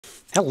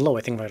Hello,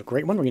 I think we had a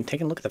great one. We're going to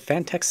take a look at the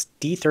Phanteks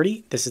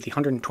D30. This is the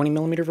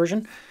 120mm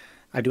version.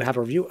 I do have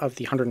a review of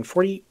the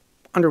 140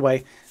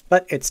 underway,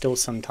 but it's still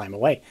some time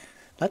away.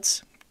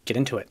 Let's get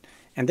into it.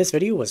 And this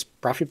video was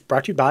brought to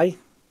you by,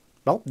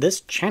 well,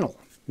 this channel.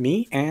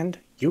 Me and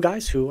you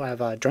guys who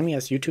have joined me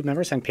as YouTube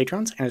members and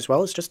patrons, and as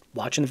well as just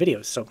watching the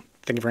videos. So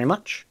thank you very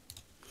much.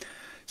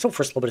 So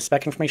first, a little bit of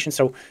spec information.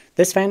 So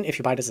this fan, if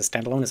you buy it as a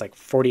standalone, is like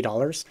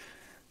 $40.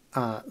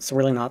 So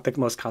really not the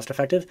most cost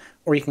effective,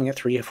 or you can get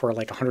 3 for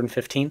like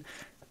 115.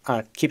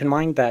 Keep in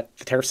mind that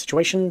the tariff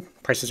situation,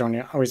 prices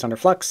are always under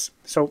flux,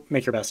 so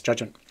make your best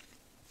judgment.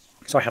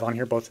 So I have on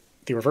here both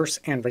the reverse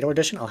and regular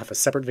edition. I'll have a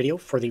separate video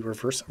for the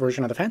reverse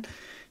version of the fan.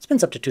 It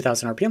spins up to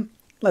 2000 RPM.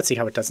 Let's see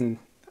how it does in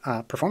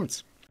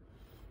performance.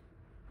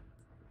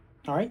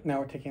 All right, now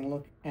we're taking a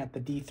look at the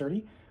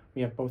D30.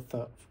 We have both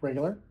the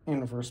regular and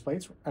reverse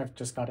blades. I've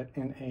just got it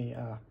in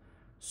a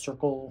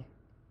circle,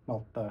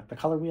 well, the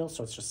color wheel,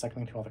 so it's just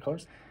cycling through all the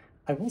colors.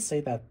 I will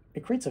say that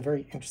it creates a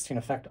very interesting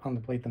effect on the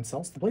blade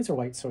themselves. The blades are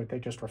white, so they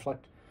just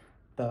reflect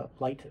the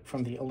light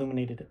from the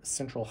illuminated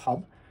central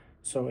hub.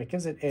 So it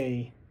gives it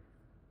a,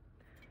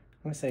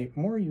 I'm going to say,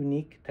 more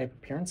unique type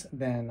appearance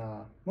than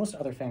most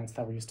other fans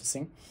that we're used to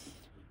seeing.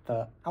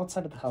 The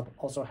outside of the hub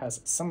also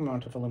has some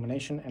amount of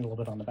illumination and a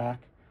little bit on the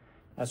back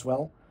as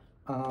well.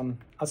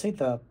 I'll say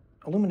the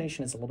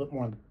illumination is a little bit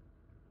more,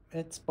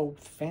 it's both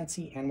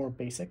fancy and more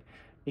basic,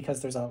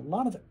 because there's a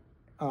lot of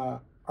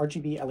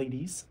RGB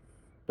LEDs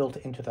built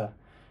into the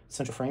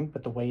central frame,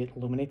 but the way it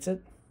illuminates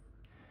it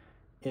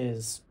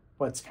is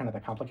what's kind of the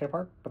complicated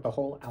part, but the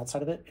whole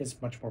outside of it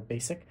is much more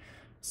basic.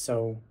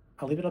 So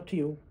I'll leave it up to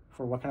you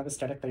for what kind of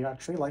aesthetic that you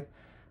actually like.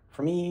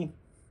 For me,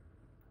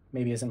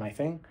 maybe isn't my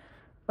thing,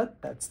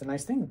 but that's the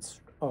nice thing.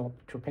 It's all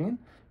to opinion.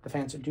 The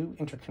fans do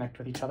interconnect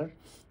with each other.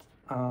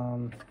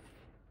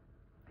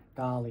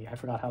 Golly, I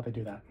forgot how they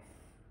do that.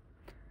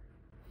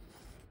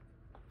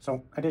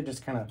 So I did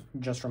just kind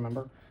of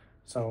remember.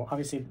 So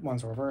obviously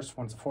one's a reverse,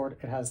 one's a forward.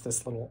 It has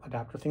this little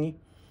adapter thingy,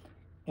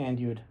 and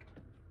you'd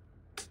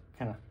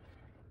kind of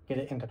get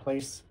it into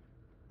place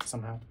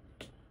somehow.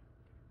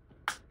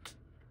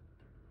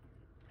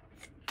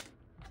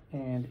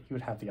 And you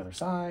would have the other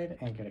side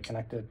and get it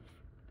connected,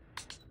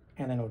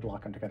 and then it would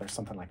lock them together,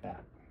 something like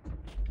that.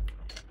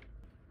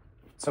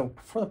 So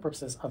for the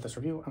purposes of this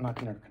review, I'm not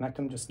going to interconnect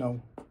them. Just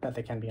know that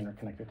they can be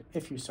interconnected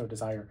if you so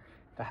desire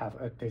to have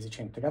a daisy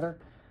chain together.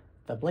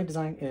 The blade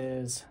design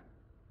is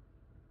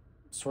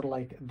sort of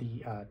like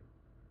the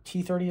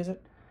T30, is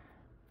it?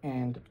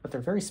 But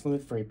they're very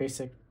smooth, very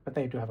basic, but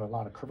they do have a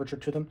lot of curvature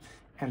to them.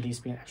 And these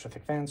being extra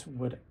thick fans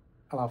would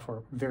allow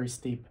for very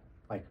steep,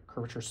 like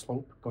curvature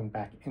slope going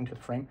back into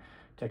the frame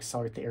to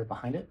accelerate the air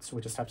behind it. So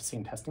we just have to see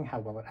in testing how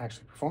well it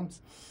actually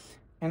performs.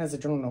 And as a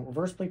general note,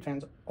 reverse blade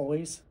fans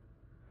always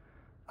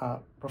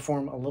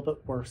perform a little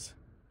bit worse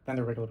than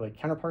their regular blade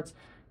counterparts,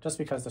 just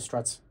because the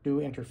struts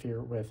do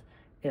interfere with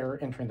air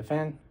entering the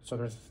fan, so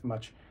there's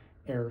much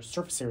air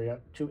surface area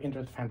to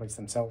enter the fan blades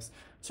themselves.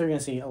 So you're going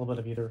to see a little bit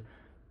of either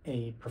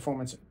a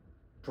performance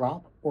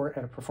drop or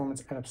at a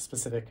performance at a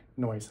specific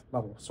noise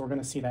level. So we're going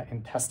to see that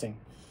in testing.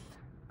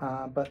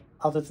 But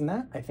other than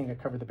that, I think I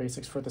covered the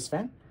basics for this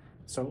fan.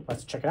 So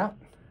let's check it out.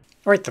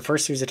 All right, the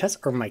first series of tests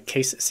are my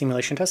case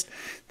simulation test.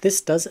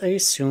 This does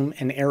assume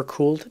an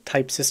air-cooled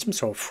type system,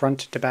 so a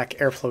front-to-back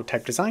airflow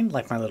type design,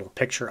 like my little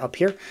picture up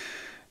here,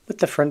 with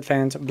the front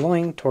fans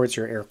blowing towards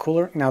your air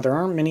cooler. Now, there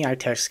are many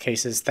iTex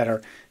cases that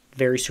are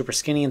very super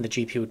skinny, and the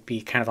GP would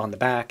be kind of on the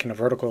back in a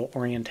vertical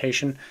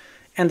orientation,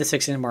 and the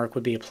 6-inch mark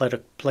would be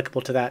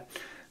applicable to that,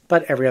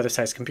 but every other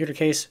size computer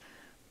case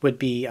would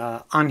be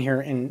on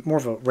here in more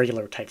of a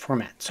regular type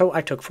format. So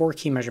I took 4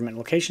 key measurement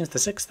locations, the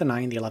 6, the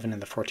 9, the 11,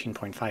 and the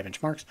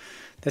 14.5-inch marks.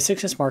 The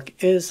 6-inch mark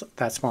is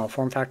that small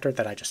form factor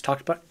that I just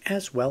talked about,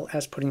 as well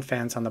as putting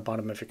fans on the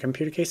bottom of your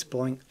computer case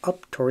blowing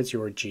up towards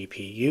your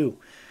GPU.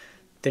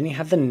 Then you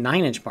have the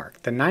 9-inch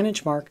mark. The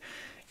 9-inch mark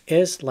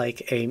is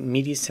like a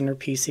media center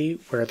PC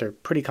where they're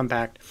pretty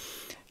compact,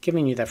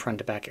 giving you that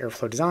front-to-back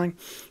airflow design.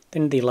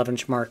 Then the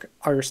 11-inch mark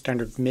are your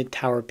standard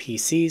mid-tower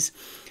PCs,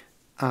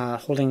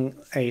 holding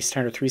a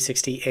standard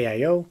 360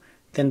 AIO.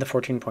 Then the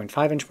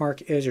 14.5-inch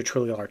mark is your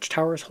truly large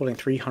towers holding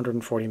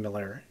 340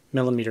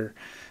 millimeter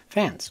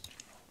fans.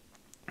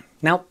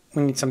 Now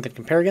we need something to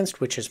compare against,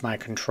 which is my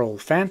control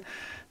fan.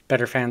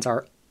 Better fans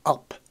are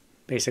up,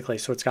 basically.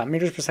 So it's got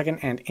meters per second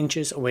and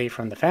inches away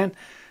from the fan.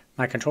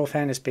 My control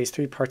fan is base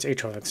 3 parts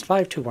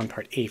A12X5 to 1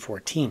 part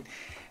A14.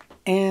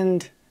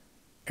 And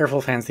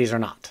airflow fans, these are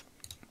not.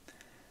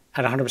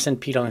 At 100%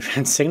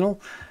 PWM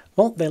signal,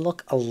 well, they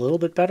look a little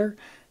bit better.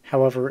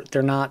 However,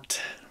 they're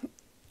not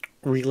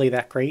really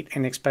that great,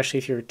 and especially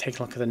if you're taking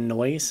a look at the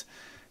noise,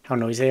 how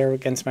noisy they are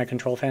against my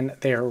control fan,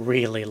 they are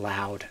really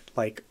loud,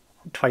 like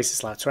twice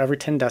as loud. So every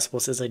 10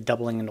 decibels is a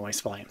doubling in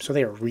noise volume. So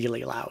they are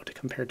really loud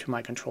compared to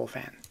my control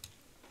fan.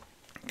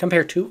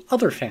 Compared to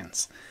other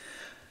fans,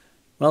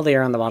 well, they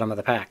are on the bottom of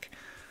the pack.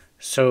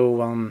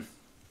 So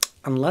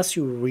unless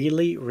you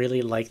really,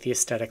 really like the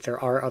aesthetic, there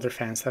are other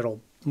fans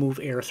that'll move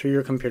air through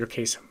your computer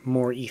case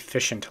more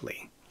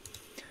efficiently.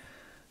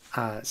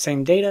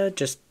 Same data,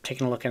 just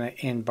taking a look at it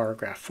in bar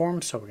graph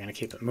form, so we're going to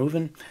keep it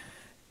moving.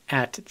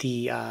 At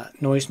the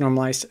noise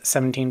normalized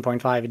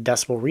 17.5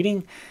 decibel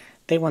reading,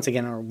 they once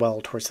again are well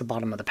towards the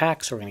bottom of the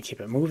pack, so we're going to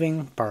keep it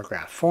moving, bar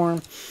graph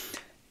form.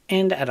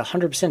 And at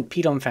 100%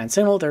 P-dome fan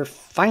signal, they're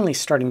finally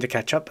starting to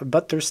catch up,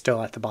 but they're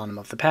still at the bottom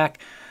of the pack.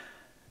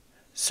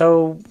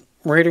 So,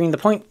 reiterating the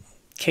point,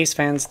 case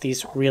fans,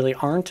 these really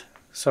aren't,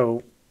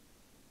 so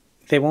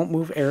they won't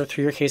move air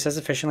through your case as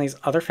efficiently as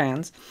other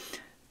fans.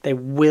 They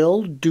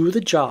will do the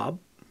job,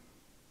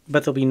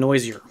 but they'll be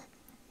noisier.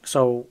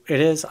 So it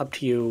is up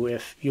to you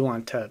if you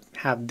want to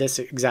have this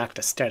exact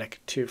aesthetic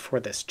for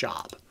this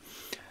job.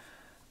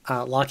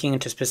 Locking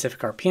into specific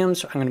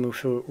RPMs, I'm going to move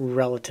through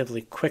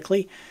relatively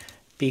quickly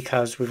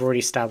because we've already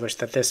established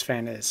that this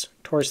fan is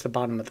towards the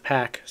bottom of the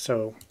pack,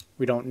 so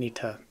we don't need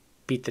to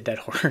beat the dead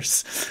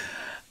horse.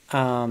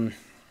 Then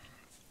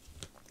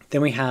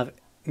we have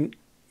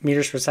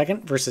meters per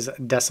second versus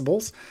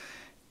decibels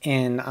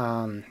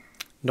in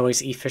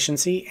noise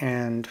efficiency,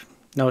 and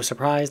no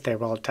surprise, they're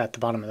well at the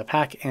bottom of the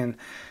pack in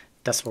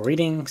decibel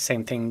reading,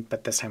 same thing,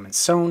 but this time in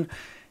zone,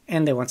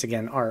 and they once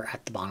again are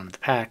at the bottom of the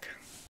pack.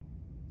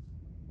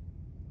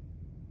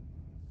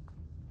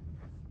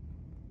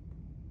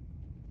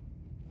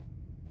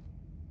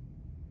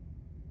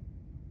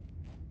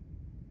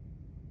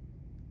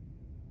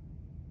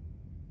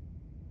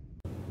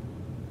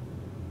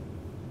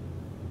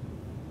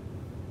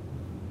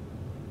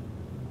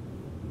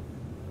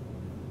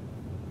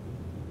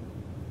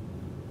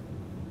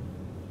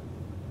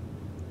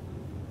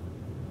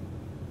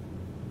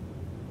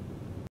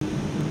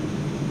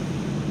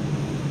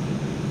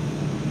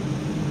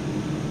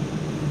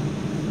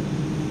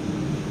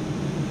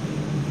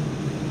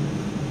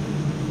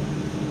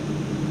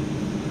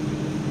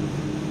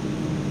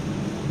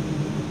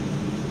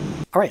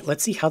 All right,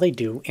 let's see how they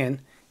do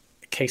in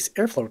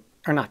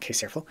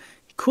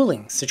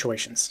cooling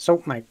situations.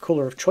 So my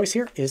cooler of choice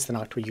here is the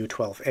Noctua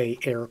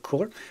U12A air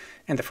cooler.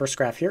 And the first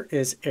graph here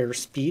is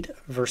airspeed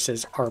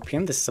versus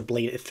RPM. This is a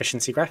blade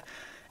efficiency graph.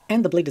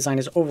 And the blade design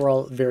is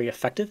overall very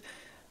effective.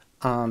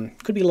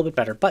 Could be a little bit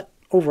better, but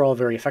overall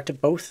very effective,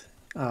 both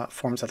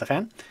forms of the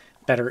fan.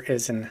 Better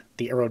is in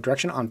the arrow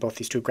direction on both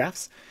these two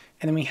graphs.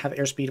 And then we have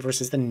airspeed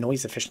versus the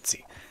noise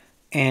efficiency.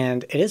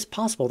 And it is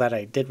possible that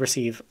I did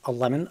receive a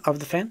lemon of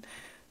the fan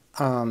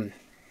when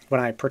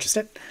I purchased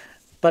it.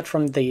 But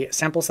from the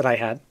samples that I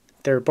had,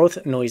 they're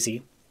both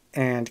noisy.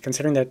 And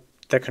considering that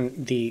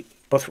the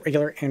both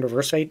regular and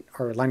reverse fade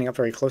are lining up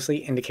very closely,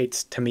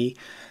 indicates to me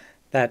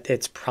that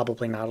it's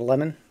probably not a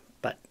lemon,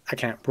 but I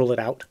can't rule it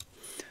out.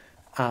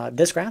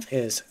 This graph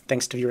is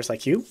thanks to viewers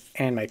like you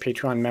and my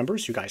Patreon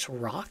members. You guys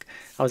rock.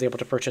 I was able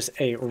to purchase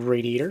a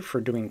radiator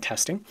for doing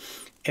testing.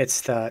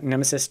 It's the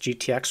Nemesis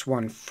GTX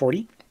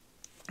 140.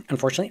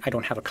 Unfortunately, I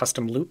don't have a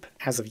custom loop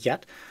as of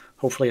yet.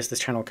 Hopefully, as this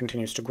channel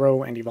continues to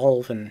grow and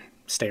evolve and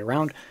stay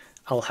around,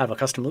 I'll have a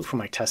custom loop for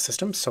my test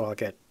system, so I'll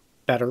get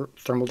better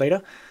thermal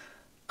data.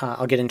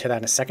 I'll get into that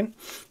in a second.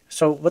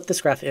 So what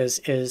this graph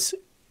is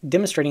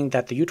demonstrating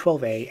that the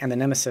U12A and the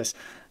Nemesis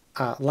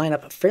line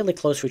up fairly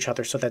close to each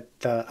other, so that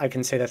I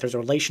can say that there's a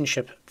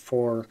relationship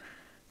for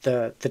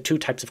the two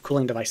types of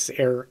cooling devices,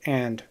 air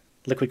and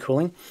liquid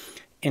cooling,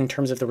 in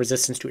terms of the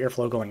resistance to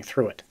airflow going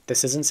through it.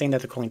 This isn't saying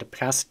that the cooling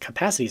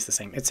capacity is the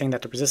same. It's saying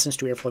that the resistance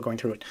to airflow going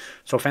through it.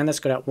 So a fan that's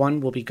good at one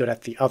will be good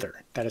at the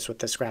other. That is what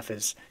this graph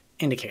is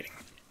indicating.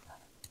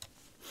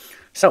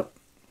 So,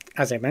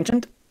 as I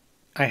mentioned,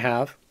 I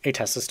have a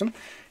test system,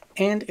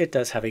 and it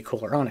does have a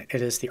cooler on it.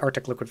 It is the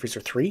Arctic Liquid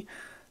Freezer 3,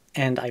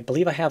 and I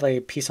believe I have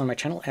a piece on my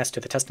channel as to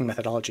the testing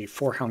methodology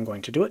for how I'm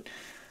going to do it.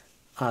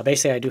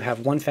 Basically, I do have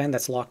one fan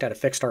that's locked at a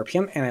fixed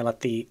RPM, and I let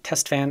the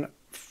test fan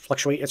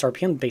fluctuate its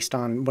RPM based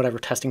on whatever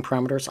testing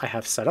parameters I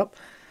have set up,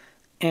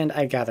 and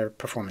I gather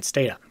performance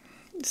data.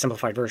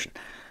 Simplified version.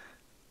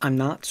 I'm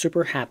not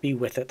super happy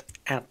with it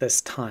at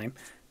this time.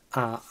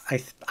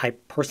 I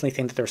personally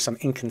think that there's some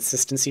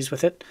inconsistencies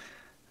with it,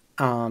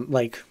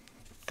 like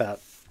the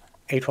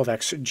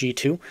A12X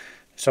G2.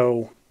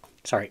 So,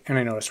 sorry, and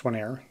I noticed one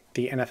error.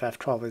 The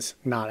NFF12 is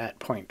not at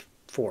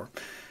 0.4.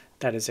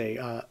 That is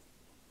a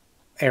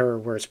error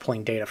where it's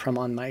pulling data from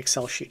on my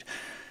Excel sheet.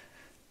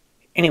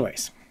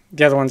 Anyways,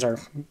 the other ones are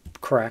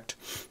correct.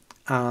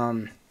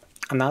 I'm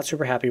not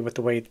super happy with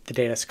the way the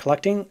data is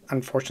collecting.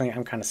 Unfortunately,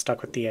 I'm kind of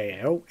stuck with the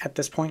AAO at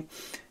this point.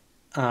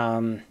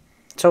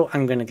 So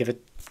I'm going to give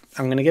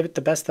it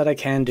the best that I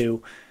can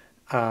do,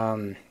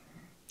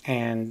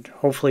 and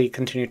hopefully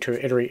continue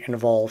to iterate and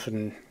evolve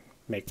and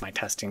make my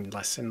testing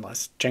less and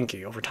less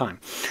janky over time.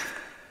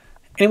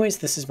 Anyways,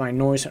 this is my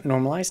noise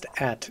normalized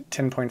at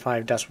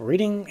 10.5 decibel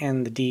reading,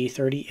 and the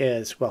D30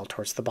 is well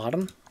towards the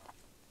bottom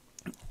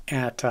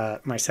at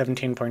my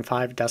 17.5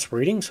 decibel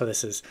reading, so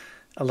this is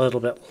a little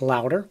bit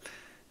louder.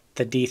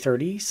 The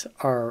D30s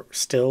are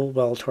still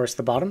well towards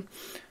the bottom,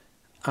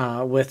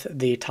 with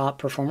the top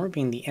performer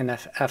being the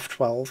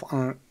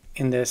NFF12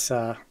 in this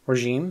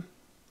regime.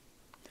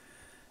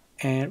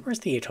 And where's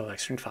the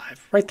A12X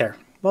 5? Right there,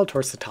 well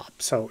towards the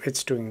top, so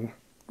it's doing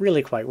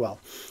really quite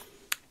well.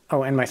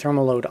 Oh, and my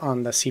thermal load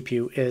on the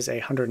CPU is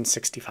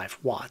 165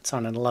 watts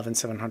on an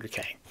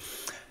 11700K.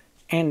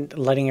 And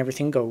letting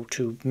everything go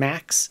to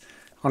max,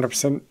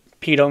 100%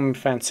 PWM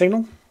fan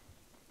signal.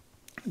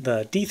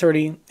 The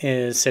D30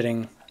 is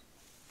sitting,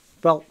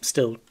 well,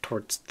 still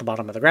towards the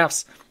bottom of the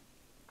graphs.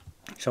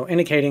 So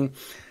indicating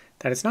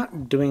that it's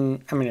not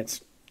doing, I mean,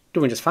 it's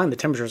doing just fine. The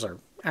temperatures are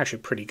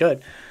actually pretty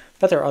good.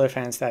 But there are other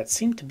fans that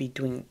seem to be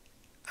doing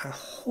a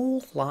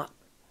whole lot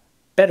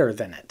better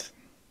than it.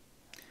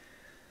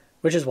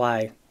 Which is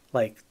why,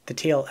 like, the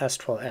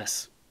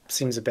TLS12S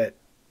seems a bit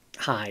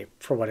high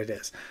for what it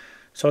is.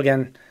 So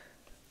again,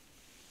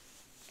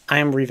 I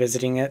am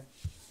revisiting it.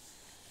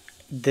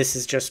 This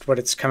is just what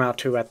it's come out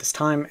to at this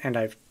time, and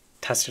I've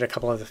tested a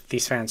couple of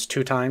these fans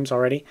 2 times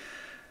already.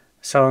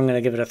 So I'm going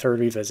to give it a 3rd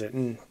revisit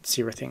and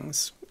see where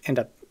things end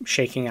up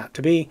shaking out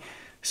to be.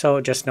 So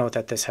just note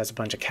that this has a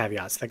bunch of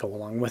caveats that go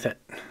along with it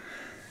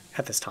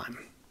at this time.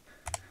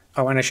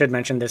 Oh, and I should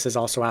mention this is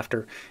also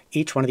after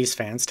each one of these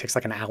fans takes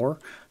like an hour.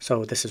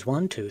 So this is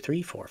 1, 2,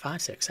 3, 4,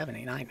 5, 6, 7,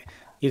 8, 9.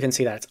 You can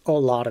see that it's a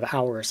lot of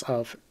hours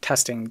of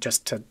testing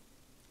just to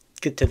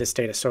get to this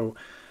data. So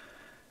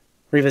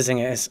revisiting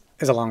it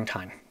is a long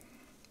time.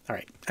 All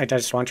right, I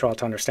just want you all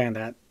to understand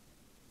that.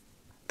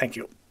 Thank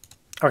you.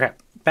 Okay,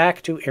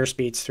 back to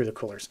airspeeds through the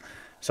coolers.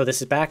 So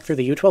this is back through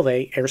the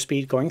U12A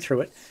airspeed going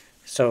through it.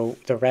 So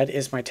the red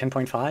is my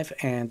 10.5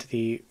 and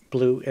the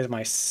blue is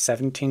my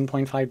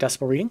 17.5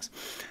 decibel readings.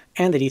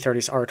 And the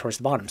D30s are towards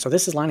the bottom. So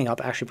this is lining up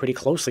actually pretty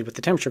closely with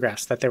the temperature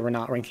graphs that they were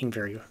not ranking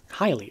very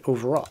highly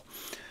overall.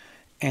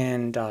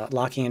 And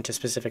locking into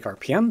specific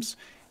RPMs,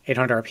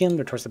 800 RPM,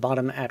 they're towards the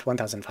bottom. At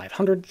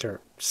 1,500, they're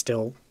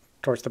still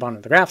towards the bottom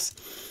of the graphs.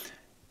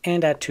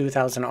 And at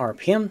 2,000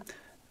 RPM,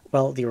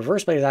 well, the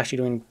reverse blade is actually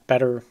doing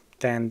better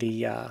than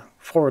the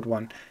forward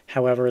one.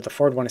 However, the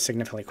forward one is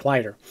significantly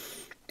quieter.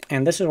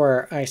 And this is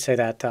where I say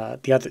that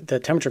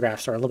the temperature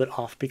graphs are a little bit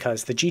off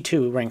because the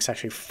G2 ranks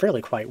actually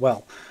fairly quite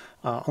well.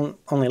 Only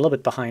a little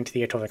bit behind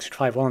the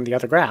A12X5. Well, on the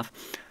other graph,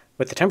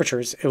 with the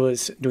temperatures, it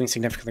was doing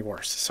significantly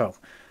worse. So,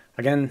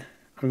 again,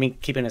 I'm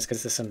keeping as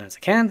consistent as I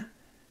can,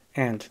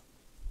 and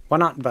why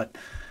not? But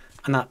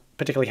I'm not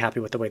particularly happy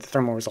with the way the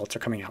thermal results are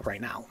coming out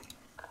right now.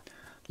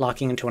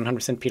 Locking into 100%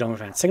 PWM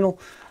fan signal.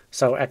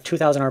 So at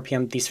 2,000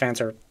 RPM, these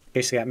fans are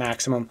basically at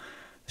maximum.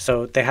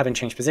 So they haven't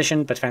changed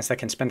position, but fans that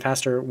can spin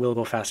faster will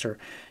go faster,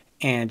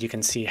 and you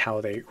can see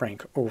how they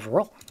rank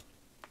overall.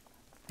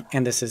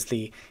 And this is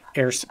the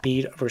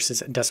airspeed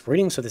versus decibel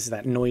reading. So this is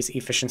that noise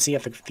efficiency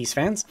of these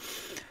fans.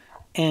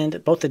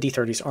 And both the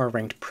D30s are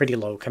ranked pretty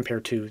low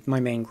compared to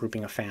my main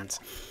grouping of fans,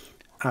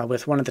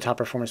 with one of the top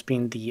performers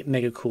being the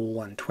Mega Cool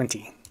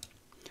 120.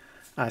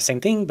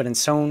 Same thing, but in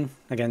SON.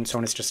 Again,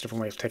 SON is just a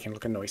different way of taking a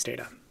look at noise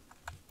data.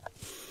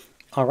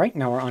 All right,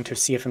 now we're on to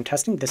CFM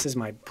testing. This is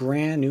my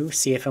brand new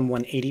CFM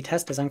 180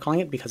 test, as I'm calling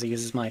it, because it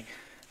uses my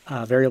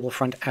variable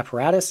front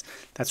apparatus.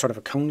 That's sort of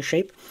a cone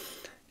shape.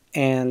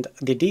 And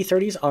the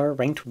D30s are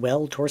ranked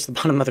well towards the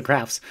bottom of the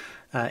graphs,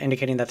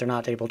 indicating that they're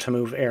not able to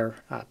move air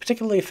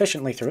particularly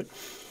efficiently through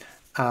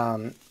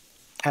it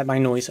at my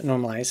noise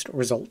normalized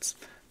results.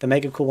 The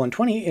Mega Cool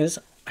 120 is,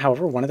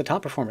 however, one of the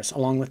top performers,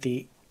 along with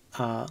the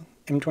M25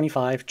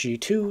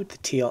 G2, the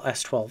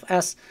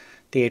TLS12S,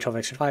 the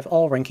A12X5,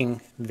 all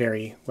ranking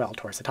very well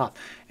towards the top.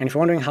 And if you're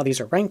wondering how these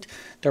are ranked,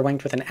 they're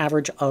ranked with an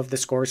average of the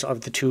scores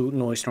of the 2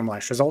 noise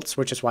normalized results,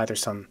 which is why there's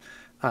some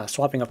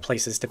swapping of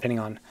places depending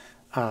on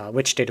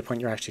which data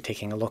point you're actually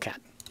taking a look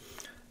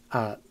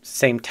at.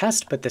 Same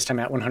test, but this time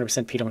at 100%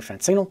 PWM fan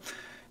signal.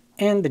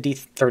 And the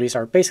D30s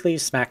are basically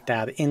smack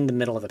dab in the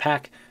middle of the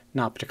pack.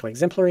 Not particularly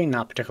exemplary,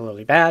 not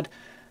particularly bad.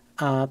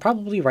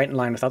 Probably right in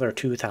line with other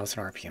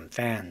 2,000 RPM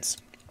fans.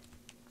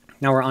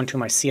 Now we're on to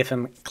my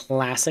CFM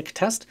Classic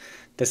test.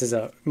 This is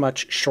a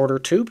much shorter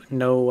tube,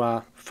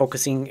 no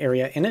focusing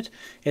area in it.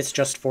 It's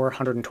just for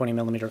 120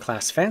 millimeter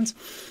class fans.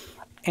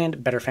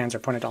 And better fans are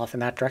pointed off in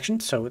that direction.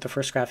 So the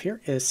first graph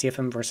here is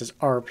CFM versus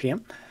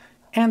RPM.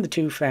 And the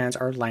 2 fans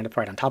are lined up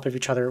right on top of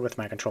each other with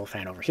my control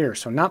fan over here.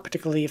 So not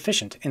particularly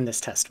efficient in this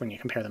test when you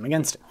compare them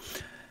against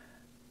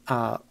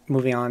it.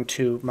 Moving on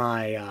to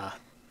my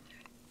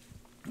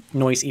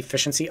noise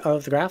efficiency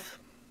of the graph.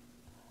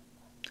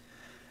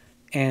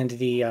 And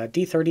the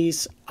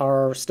D30s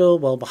are still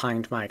well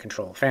behind my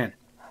control fan.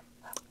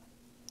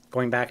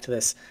 Going back to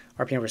this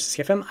RPM versus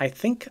CFM, I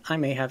think I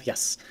may have,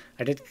 yes,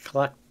 I did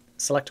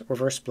select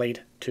reverse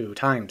blade 2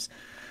 times.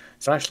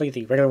 So actually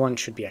the regular one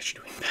should be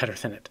actually doing better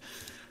than it.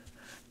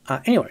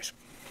 Anyways,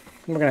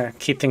 we're going to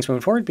keep things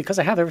moving forward because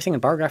I have everything in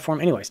bar graph form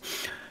anyways.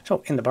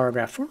 So in the bar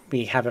graph form,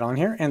 we have it on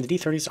here, and the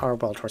D30s are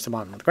well towards the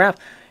bottom of the graph,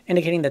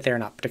 indicating that they're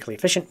not particularly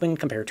efficient when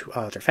compared to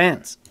other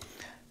fans.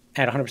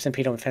 At 100%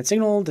 PWM fan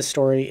signal, the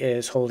story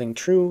is holding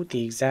true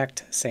the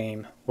exact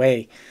same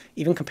way.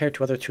 Even compared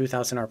to other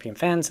 2,000 RPM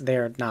fans,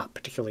 they're not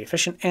particularly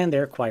efficient, and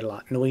they're quite a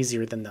lot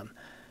noisier than them.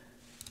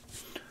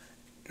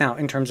 Now,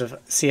 in terms of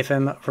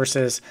CFM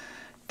versus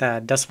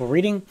the decibel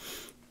reading,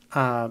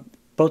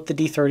 both the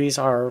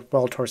D30s are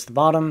well towards the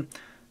bottom,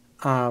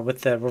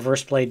 with the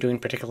reverse blade doing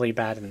particularly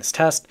bad in this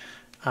test.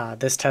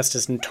 This test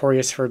is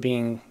notorious for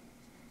being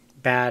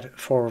bad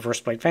for reverse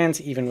blade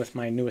fans, even with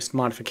my newest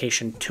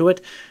modification to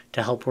it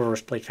to help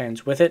reverse blade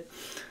fans with it.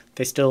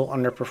 They still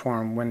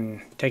underperform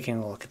when taking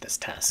a look at this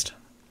test.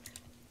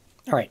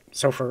 Alright,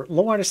 so for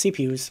low wattage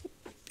CPUs,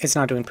 it's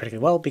not doing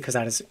particularly well because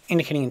that is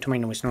indicating into my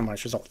noise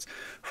normalized results.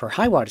 For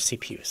high wattage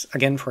CPUs,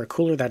 again for a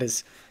cooler that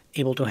is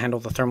able to handle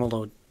the thermal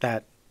load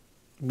that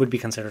would be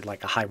considered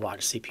like a high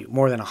wattage CPU,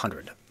 more than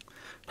 100.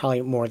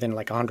 Probably more than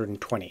like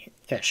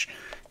 120-ish.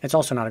 It's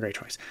also not a great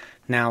choice.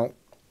 Now,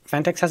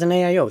 Phanteks has an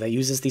AIO that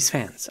uses these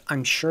fans.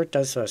 I'm sure it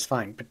does so it's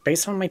fine, but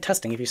based on my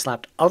testing, if you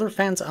slapped other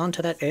fans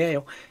onto that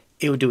AIO,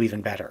 it would do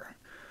even better.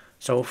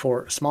 So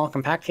for small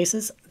compact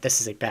cases,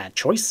 this is a bad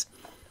choice.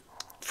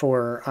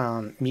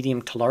 For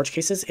medium to large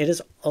cases, it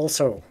is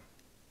also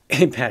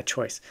a bad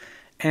choice.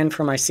 And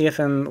for my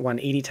CFM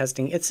 180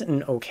 testing, it's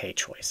an okay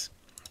choice.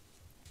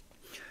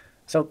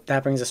 So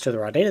that brings us to the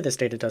raw data. This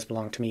data does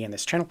belong to me and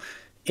this channel.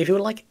 If you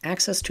would like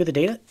access to the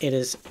data, it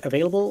is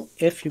available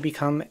if you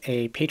become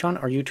a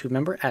Patreon or YouTube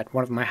member at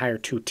one of my higher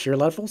 2 tier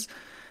levels.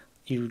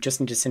 You just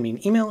need to send me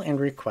an email and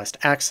request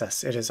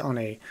access. It is on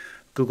a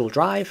Google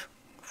Drive.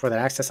 For that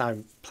access, I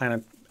plan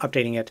on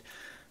updating it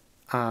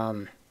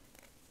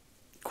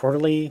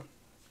quarterly,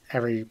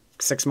 every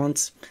 6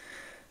 months,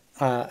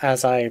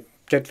 as I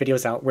get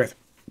videos out with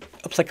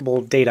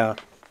applicable data,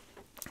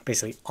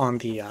 basically on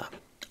the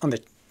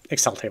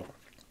Excel table.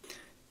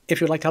 If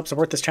you'd like to help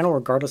support this channel,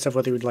 regardless of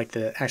whether you'd like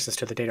the access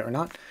to the data or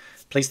not,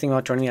 please think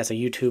about joining me as a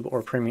YouTube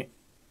or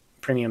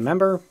premium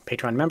member,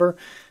 Patreon member,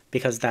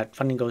 because that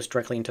funding goes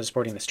directly into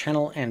supporting this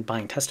channel and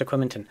buying test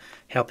equipment and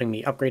helping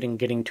me upgrade and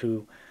getting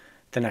to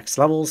the next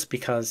levels.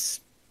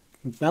 Because,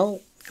 well,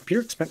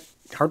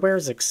 hardware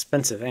is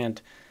expensive, and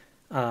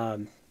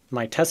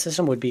my test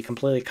system would be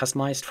completely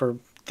customized for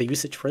the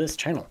usage for this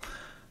channel,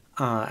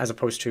 as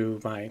opposed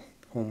to my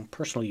home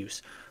personal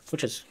use,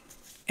 which is,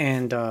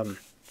 and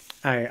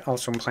I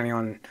also am planning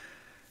on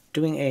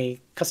doing a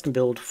custom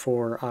build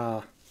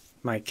for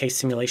my case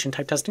simulation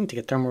type testing to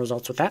get thermal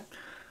results with that,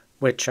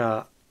 which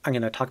I'm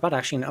going to talk about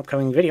actually in an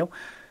upcoming video,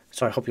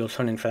 so I hope you'll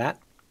tune in for that.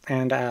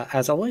 And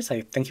as always,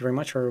 I thank you very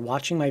much for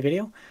watching my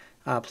video.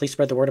 Please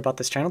spread the word about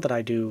this channel that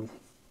I do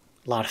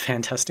a lot of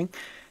fan testing,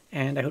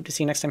 and I hope to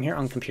see you next time here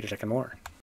on Computer Tech and More.